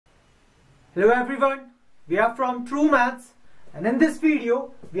Hello everyone, we are from TrueMaths, and in this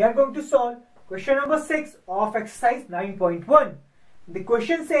video we are going to solve question number 6 of exercise 9.1. The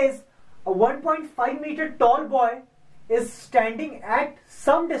question says a 1.5 meter tall boy is standing at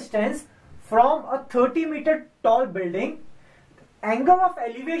some distance from a 30 meter tall building. The angle of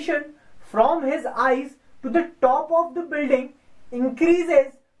elevation from his eyes to the top of the building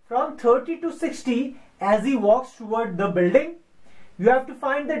increases from 30 to 60 as he walks toward the building. You have to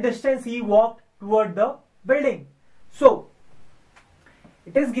find the distance he walked toward the building. So,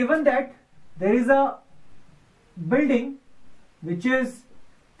 it is given that there is a building which is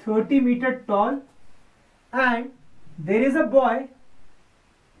 30 meter tall and there is a boy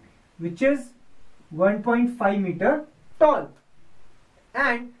which is 1.5 meter tall,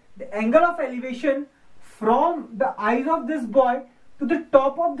 and the angle of elevation from the eyes of this boy to the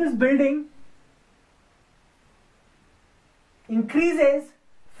top of this building increases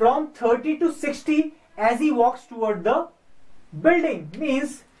from 30 to 60 as he walks toward the building.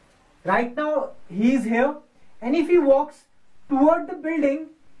 Means right now he is here, and if he walks toward the building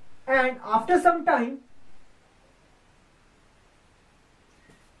and after some time,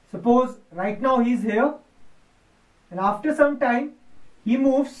 suppose right now he is here and after some time he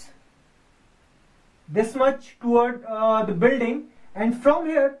moves this much toward the building, and from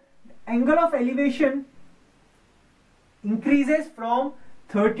here the angle of elevation increases from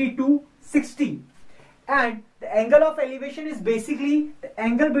 30 to 60, and the angle of elevation is basically the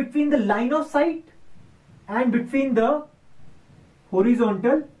angle between the line of sight and between the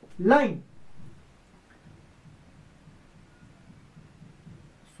horizontal line.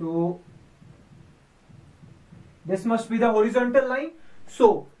 So this must be the horizontal line.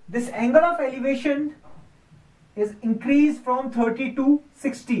 So this angle of elevation is increased from 30 to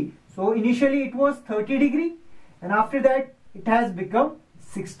 60. So initially it was 30 degree and after that it has become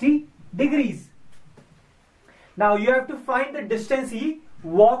 60 degrees. Now you have to find the distance he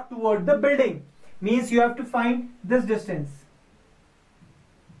walked toward the building. Means you have to find this distance,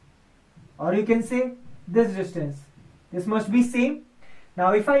 or you can say this distance. This must be same.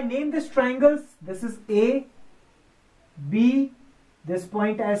 Now if I name this triangles, this is A, B, this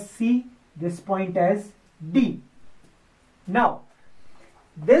point as C, this point as D. Now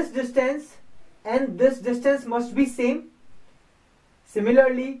this distance and this distance must be same.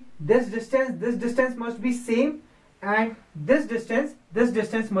 Similarly, this distance must be same, and this distance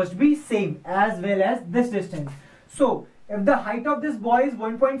must be same as well as this distance. So if the height of this boy is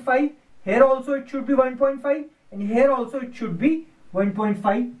 1.5, here also it should be 1.5, and here also it should be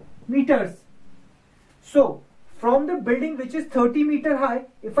 1.5 meters. So from the building which is 30 meter high,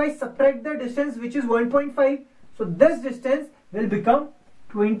 if I subtract the distance which is 1.5, so this distance will become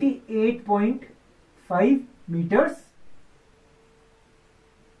 28.5 meters.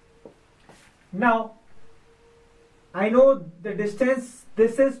 Now I know the distance,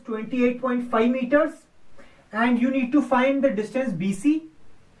 this is 28.5 meters, and you need to find the distance BC.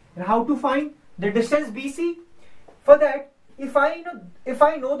 And how to find the distance BC? For that, if I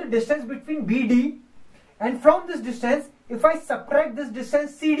know the distance between BD, and from this distance if I subtract this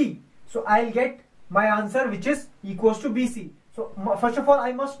distance CD, so I'll get my answer which is equals to BC. So first of all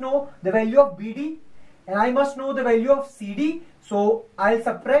I must know the value of BD and I must know the value of CD. So I'll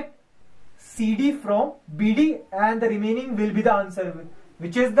subtract CD from BD and the remaining will be the answer,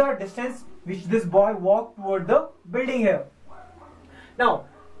 which is the distance which this boy walked toward the building here. Now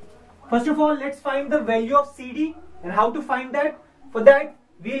first of all let's find the value of CD, and how to find that? For that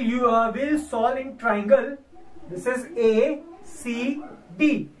we'll solve in triangle. This is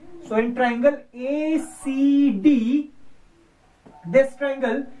ACD. So in triangle ACD, this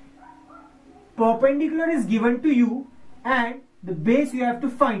triangle, perpendicular is given to you and the base you have to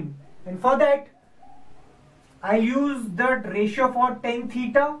find. And for that, I'll use the ratio for tan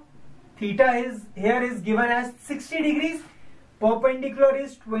theta. Theta is here is given as 60 degrees. Perpendicular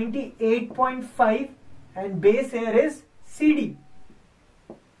is 28.5 and base here is CD.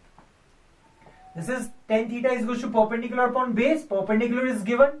 This is tan theta is equal to perpendicular upon base. Perpendicular is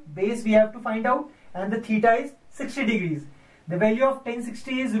given, base we have to find out, and the theta is 60 degrees. The value of tan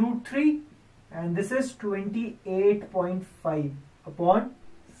 60 is √3, and this is 28.5 upon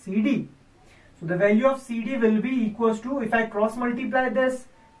CD. So the value of CD will be equals to, if I cross multiply this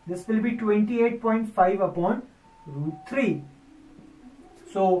will be 28.5 upon √3.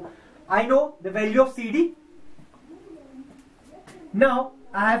 So I know the value of CD. Now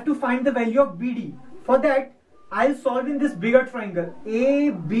I have to find the value of BD. For that I'll solve in this bigger triangle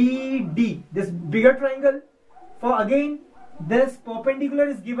ABD. This bigger triangle, for again this perpendicular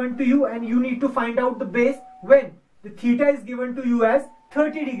is given to you and you need to find out the base when the theta is given to you as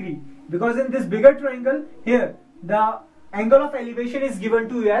 30 degree, because in this bigger triangle here the angle of elevation is given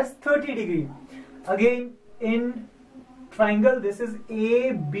to you as 30 degree. Again, in triangle this is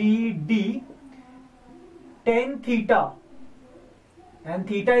ABD, tan theta, and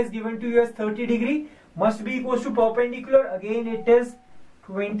theta is given to you as 30 degree, must be equals to perpendicular. Again it is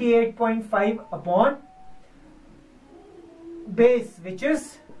 28.5 upon base, which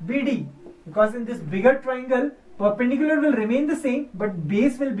is BD, because in this bigger triangle perpendicular will remain the same but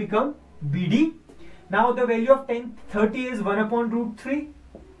base will become BD. Now the value of tan 30 is 1 upon root 3,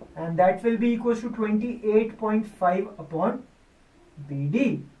 and that will be equals to 28.5 upon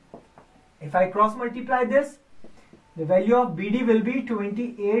BD. If I cross multiply this, the value of BD will be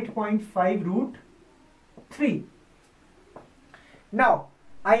 28.5 root 3. Now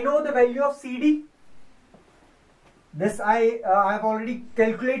I know the value of CD. This I have already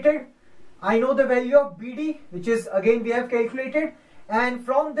calculated. I know the value of BD, which is again we have calculated, and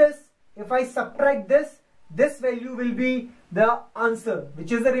from this if I subtract this value will be the answer,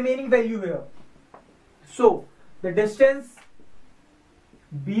 which is the remaining value here. So the distance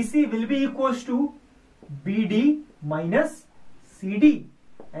BC will be equals to BD minus CD,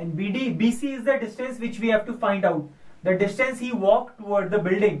 and BC is the distance which we have to find out, the distance he walked toward the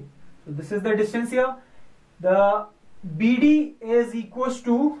building. So this is the distance here. The BD is equals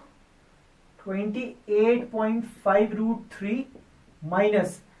to 28.5 root 3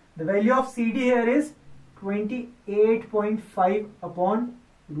 minus the value of CD here is 28.5 upon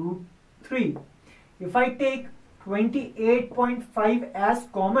root 3. If I take 28.5 as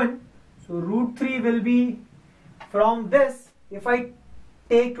common, so root 3 will be from this. If I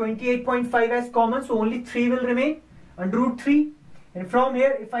take 28.5 as common, so only 3 will remain under root 3, and from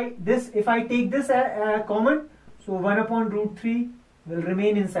here if I take this common, so 1 upon root 3 will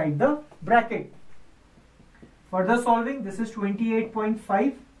remain inside the bracket. Further solving, this is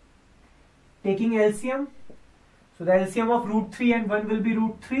 28.5, taking LCM, so the LCM of root 3 and 1 will be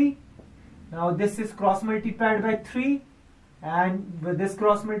root 3. Now this is cross multiplied by 3, and with this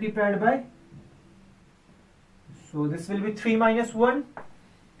cross multiplied by, so this will be 3 minus 1,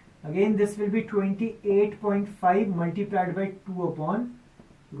 again this will be 28.5 multiplied by 2 upon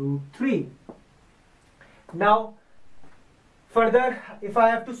root 3. Now further, if I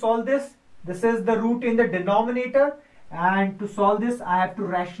have to solve this, this is the root in the denominator, and to solve this I have to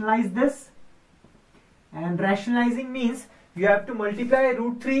rationalize this, and rationalizing means you have to multiply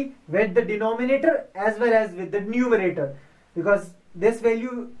root 3 with the denominator as well as with the numerator, because this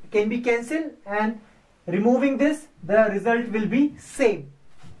value can be cancelled, and removing this the result will be same.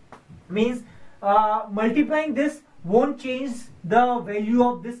 Means multiplying this won't change the value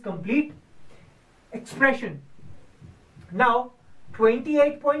of this complete expression. Now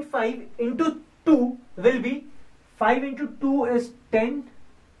 28.5 into 2 will be 5 into 2 is 10.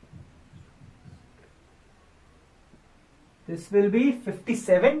 This will be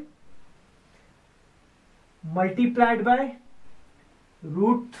 57 multiplied by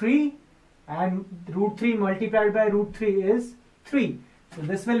root 3, and root 3 multiplied by root 3 is 3. So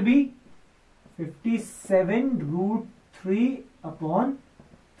this will be 57 root 3 upon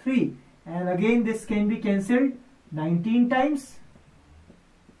 3, and again this can be cancelled 19 times.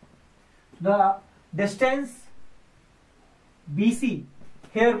 The distance BC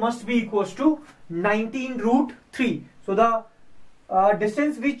here must be equals to 19 root 3. So the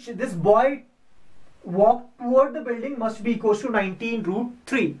distance which this boy walked toward the building must be equals to 19 root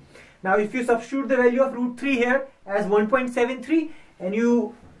 3. Now if you substitute the value of root 3 here as 1.73, and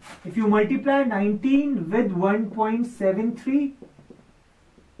if you multiply 19 with 1.73,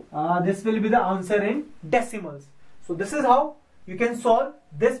 this will be the answer in decimals. So this is how you can solve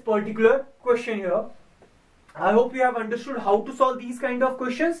this particular question here. I hope you have understood how to solve these kind of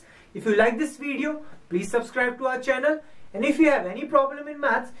questions. If you like this video, please subscribe to our channel, and if you have any problem in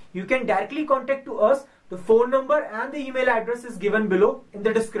maths, you can directly contact to us. The phone number and the email address is given below in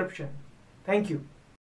the description. Thank you.